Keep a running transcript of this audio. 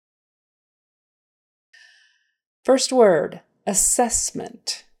First word,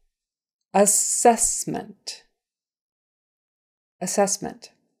 assessment. Assessment.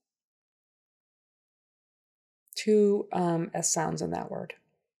 Assessment. Two S sounds in that word.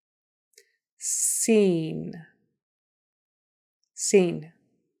 Seen. Seen.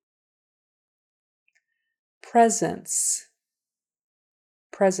 Presence.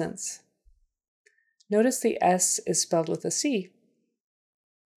 Presence. Notice the S is spelled with a C.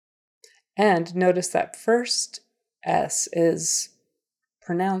 And notice that first S is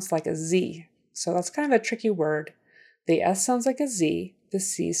pronounced like a Z. So that's kind of a tricky word. The S sounds like a Z. The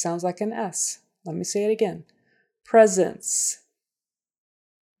C sounds like an S. Let me say it again. Presence.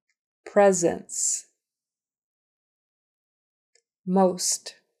 Presence.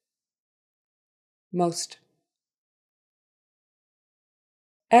 Most. Most.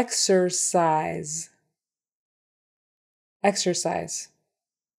 Exercise. Exercise.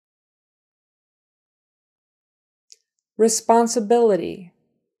 Responsibility.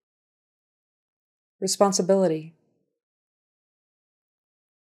 Responsibility.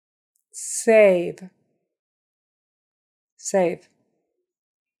 Save. Save.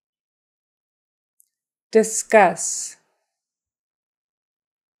 Discuss.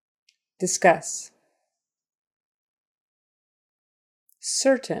 Discuss.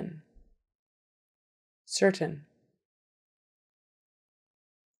 Certain. Certain.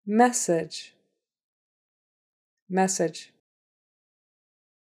 Message. Message.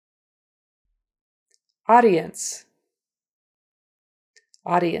 Audience.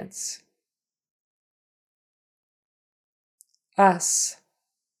 Audience. Us.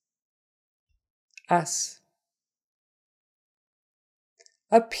 Us.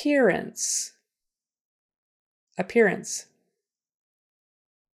 Appearance. Appearance.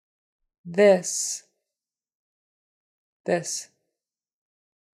 This. This.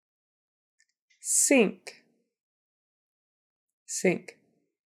 Sink. Sink.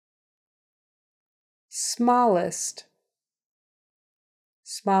 Smallest.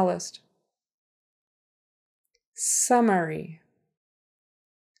 Smallest. Summary.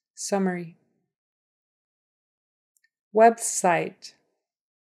 Summary. Website.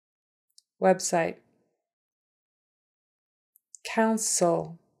 Website.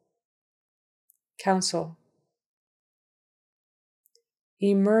 Council. Council.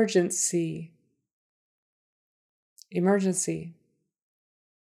 Emergency. Emergency.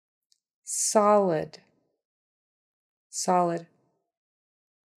 Solid. Solid.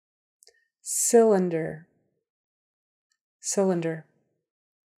 Cylinder. Cylinder.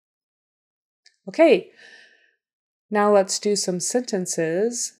 Okay, now let's do some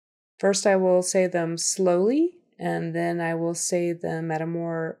sentences. First, I will say them slowly, and then I will say them at a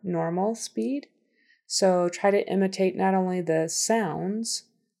more normal speed. So try to imitate not only the sounds,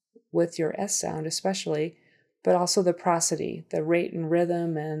 with your S sound especially, but also the prosody, the rate and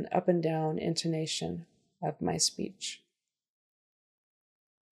rhythm and up and down intonation of my speech.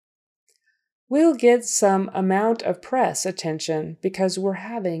 We'll get some amount of press attention because we're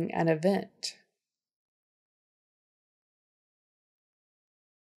having an event.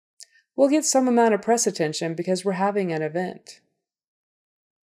 We'll get some amount of press attention because we're having an event.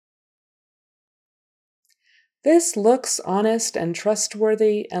 This looks honest and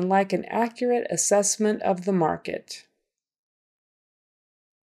trustworthy and like an accurate assessment of the market.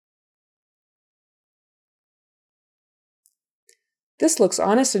 This looks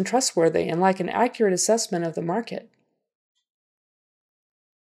honest and trustworthy and like an accurate assessment of the market.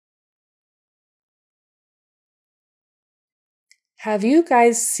 Have you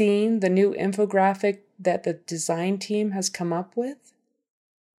guys seen the new infographic that the design team has come up with?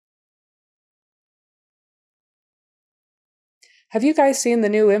 Have you guys seen the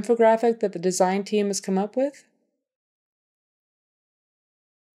new infographic that the design team has come up with?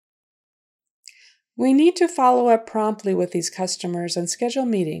 We need to follow up promptly with these customers and schedule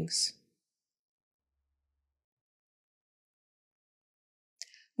meetings.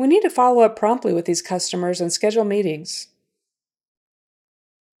 We need to follow up promptly with these customers and schedule meetings.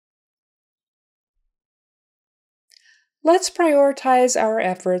 Let's prioritize our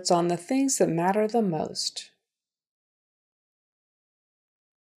efforts on the things that matter the most.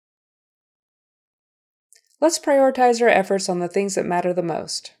 Let's prioritize our efforts on the things that matter the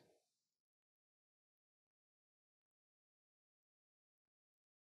most.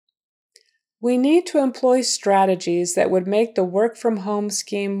 We need to employ strategies that would make the work from home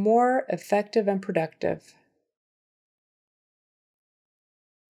scheme more effective and productive.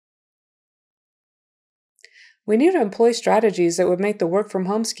 We need to employ strategies that would make the work from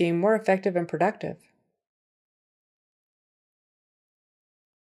home scheme more effective and productive.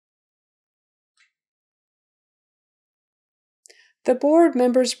 The board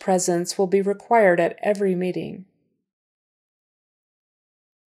member's presence will be required at every meeting.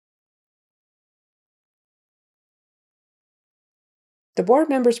 The board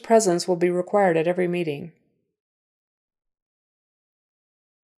member's presence will be required at every meeting.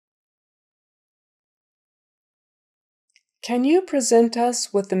 Can you present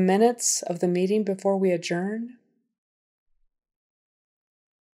us with the minutes of the meeting before we adjourn?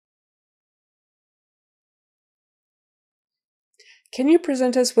 Can you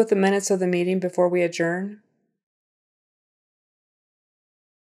present us with the minutes of the meeting before we adjourn?